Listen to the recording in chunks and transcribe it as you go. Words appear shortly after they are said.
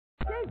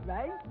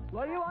Ray.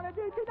 What do you want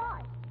to do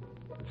tonight?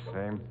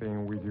 Same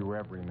thing we do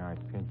every night,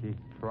 Pinky.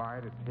 Try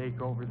to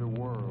take over the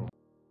world.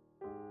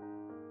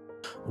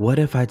 What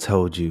if I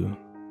told you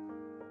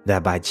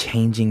that by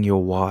changing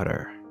your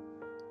water,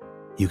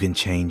 you can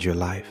change your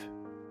life?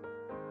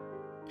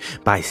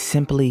 By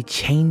simply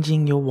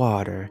changing your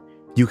water,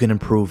 you can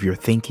improve your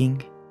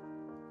thinking,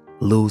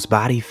 lose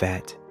body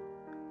fat,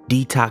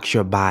 detox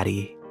your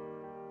body,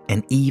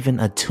 and even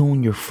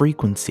attune your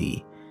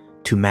frequency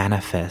to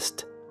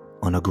manifest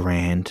on a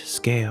grand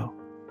scale.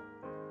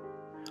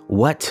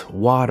 What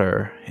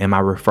water am I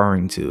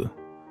referring to?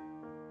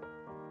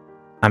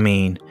 I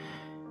mean,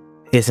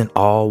 isn't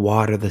all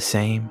water the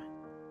same?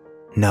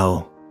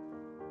 No,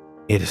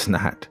 it is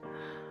not.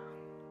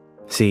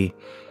 See,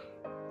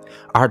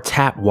 our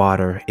tap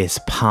water is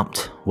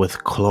pumped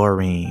with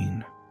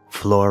chlorine,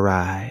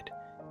 fluoride,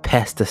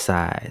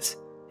 pesticides,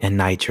 and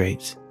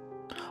nitrates,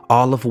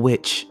 all of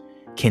which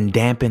can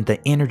dampen the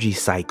energy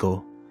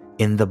cycle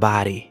in the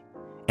body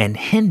and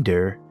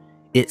hinder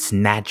its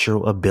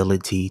natural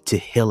ability to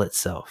heal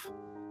itself.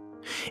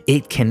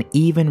 It can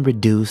even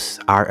reduce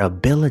our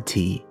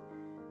ability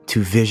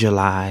to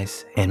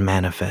visualize and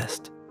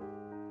manifest.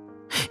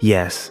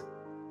 Yes,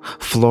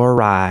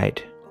 fluoride,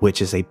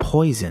 which is a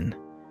poison,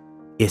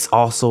 is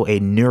also a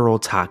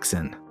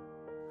neurotoxin,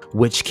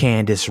 which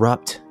can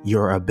disrupt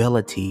your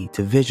ability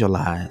to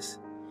visualize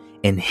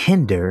and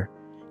hinder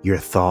your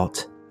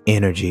thought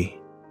energy.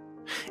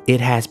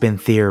 It has been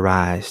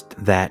theorized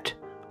that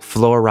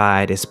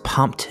fluoride is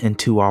pumped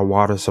into our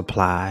water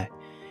supply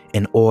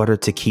in order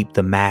to keep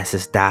the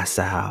masses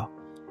docile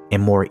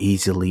and more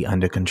easily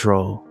under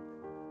control.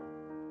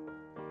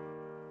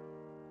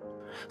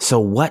 So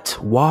what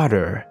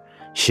water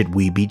should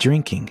we be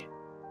drinking?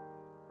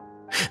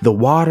 The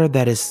water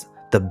that is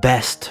the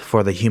best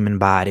for the human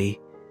body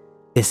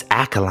is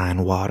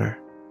alkaline water,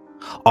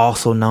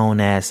 also known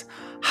as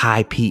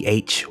high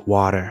pH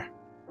water.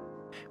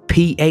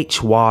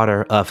 pH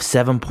water of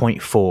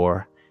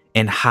 7.4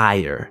 and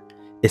higher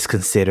is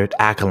considered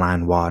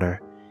alkaline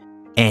water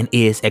and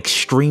is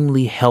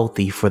extremely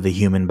healthy for the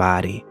human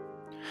body.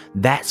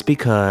 That's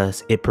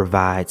because it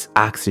provides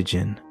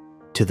oxygen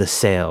to the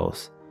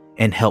cells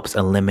and helps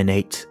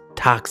eliminate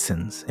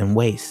toxins and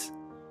waste.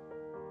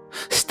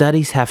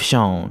 Studies have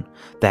shown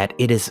that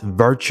it is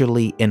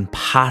virtually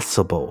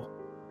impossible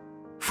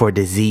for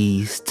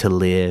disease to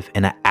live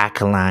in an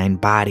alkaline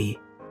body.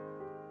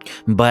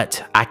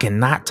 But I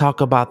cannot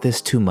talk about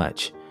this too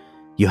much.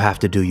 You have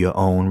to do your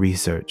own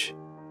research.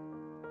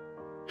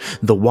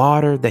 The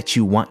water that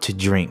you want to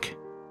drink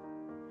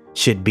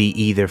should be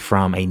either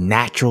from a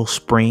natural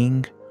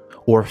spring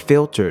or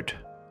filtered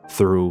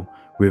through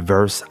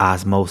reverse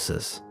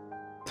osmosis.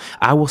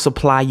 I will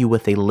supply you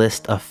with a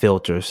list of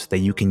filters that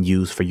you can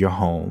use for your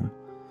home,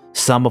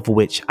 some of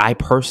which I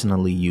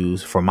personally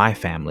use for my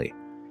family.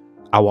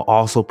 I will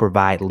also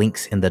provide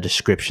links in the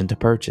description to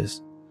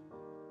purchase.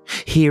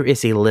 Here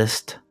is a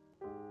list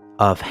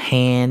of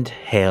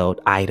handheld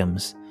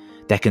items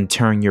that can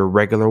turn your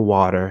regular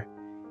water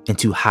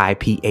into high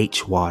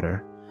pH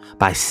water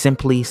by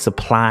simply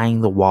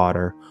supplying the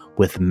water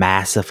with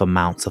massive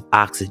amounts of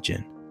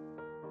oxygen.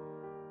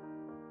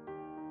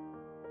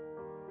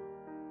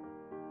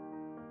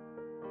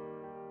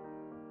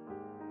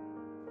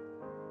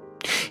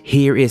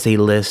 Here is a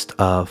list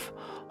of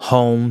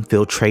home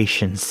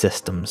filtration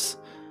systems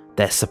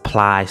that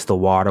supplies the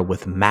water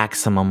with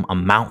maximum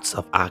amounts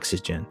of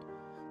oxygen,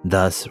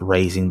 thus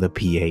raising the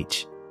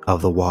pH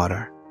of the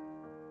water.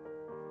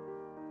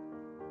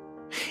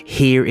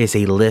 Here is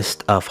a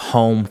list of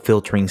home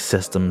filtering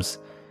systems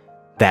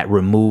that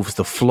removes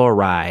the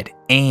fluoride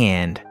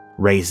and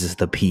raises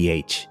the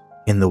pH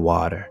in the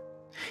water.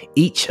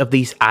 Each of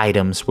these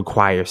items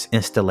requires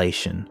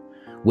installation,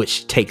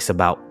 which takes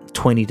about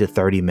 20 to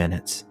 30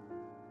 minutes.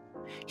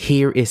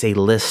 Here is a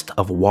list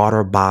of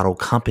water bottle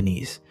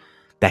companies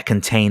that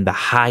contain the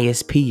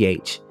highest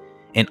pH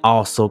and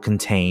also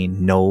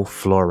contain no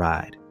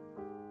fluoride.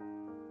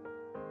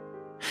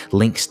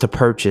 Links to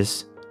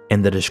purchase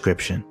in the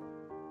description.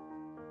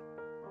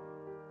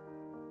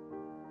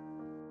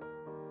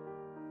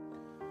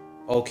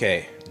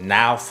 Okay,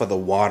 now for the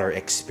water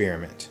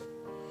experiment.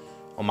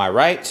 On my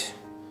right,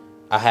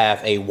 I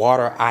have a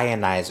water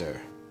ionizer.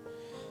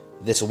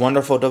 This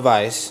wonderful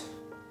device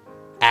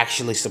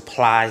actually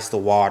supplies the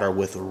water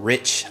with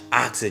rich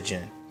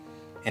oxygen,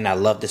 and I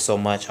love this so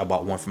much I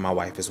bought one for my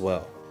wife as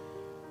well.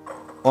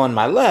 On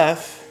my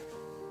left,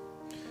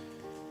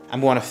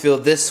 I'm going to fill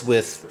this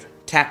with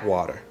tap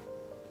water.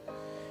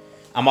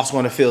 I'm also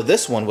going to fill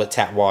this one with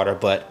tap water,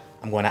 but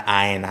I'm going to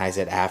ionize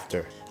it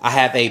after. I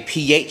have a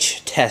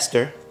pH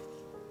tester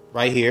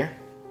right here,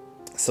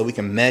 so we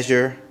can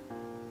measure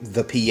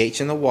the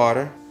pH in the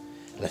water.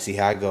 Let's see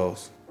how it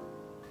goes.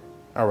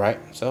 All right,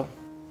 so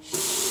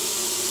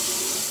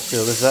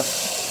fill this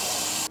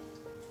up.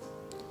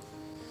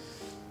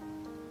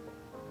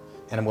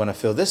 And I'm going to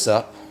fill this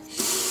up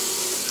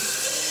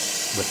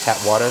with tap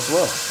water as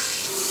well.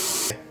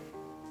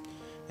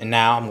 And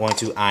now I'm going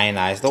to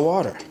ionize the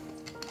water.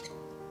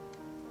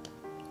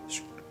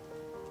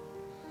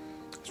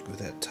 Screw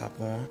that top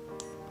on.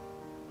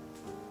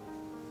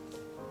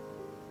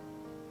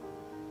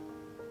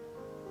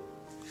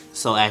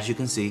 So as you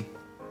can see,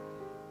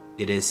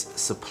 it is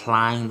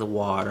supplying the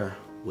water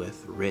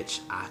with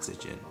rich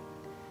oxygen.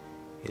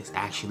 It is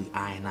actually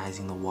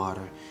ionizing the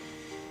water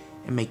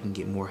and making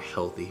it more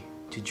healthy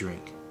to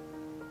drink.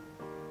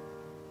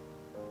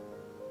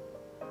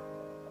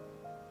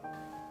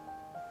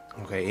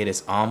 Okay, it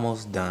is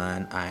almost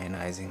done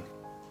ionizing.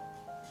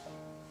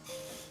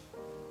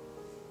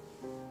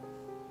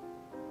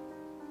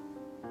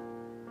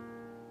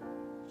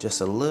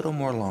 Just a little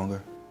more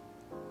longer.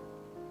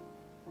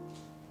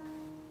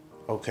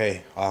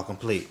 Okay, all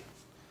complete.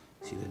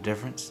 See the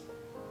difference?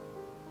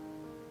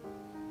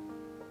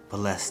 But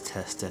let's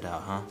test it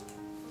out, huh?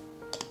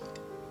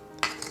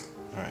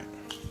 All right,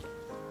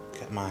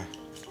 got my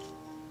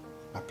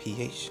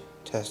pH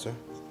tester.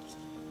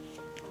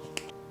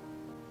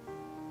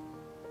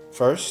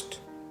 First,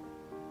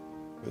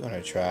 we're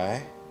gonna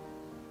try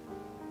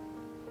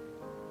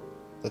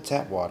the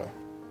tap water.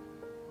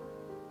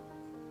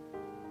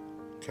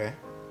 Okay.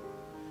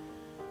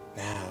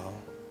 Now,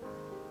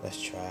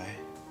 let's try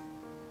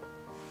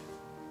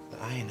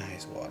the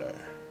ionized water.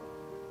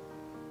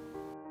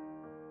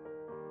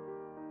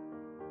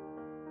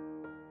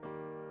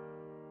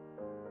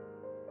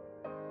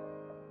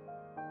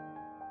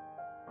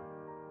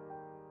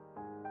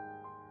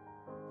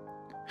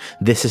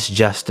 This is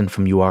Justin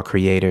from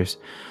YouAreCreators.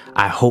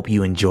 I hope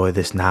you enjoy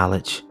this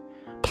knowledge.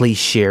 Please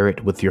share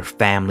it with your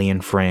family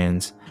and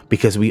friends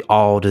because we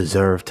all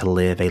deserve to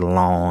live a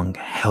long,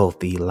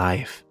 healthy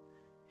life.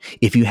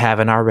 If you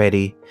haven't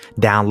already,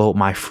 download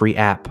my free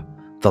app,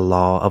 The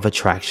Law of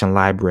Attraction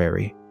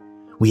Library.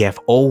 We have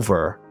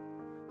over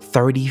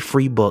 30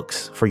 free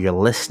books for your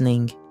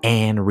listening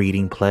and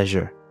reading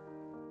pleasure.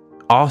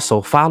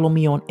 Also, follow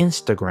me on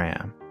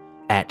Instagram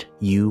at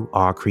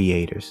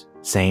YouAreCreators,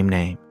 same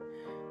name.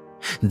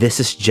 This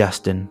is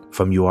Justin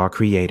from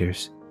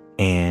YouAreCreators,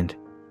 and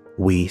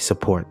we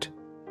support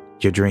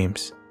your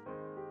dreams.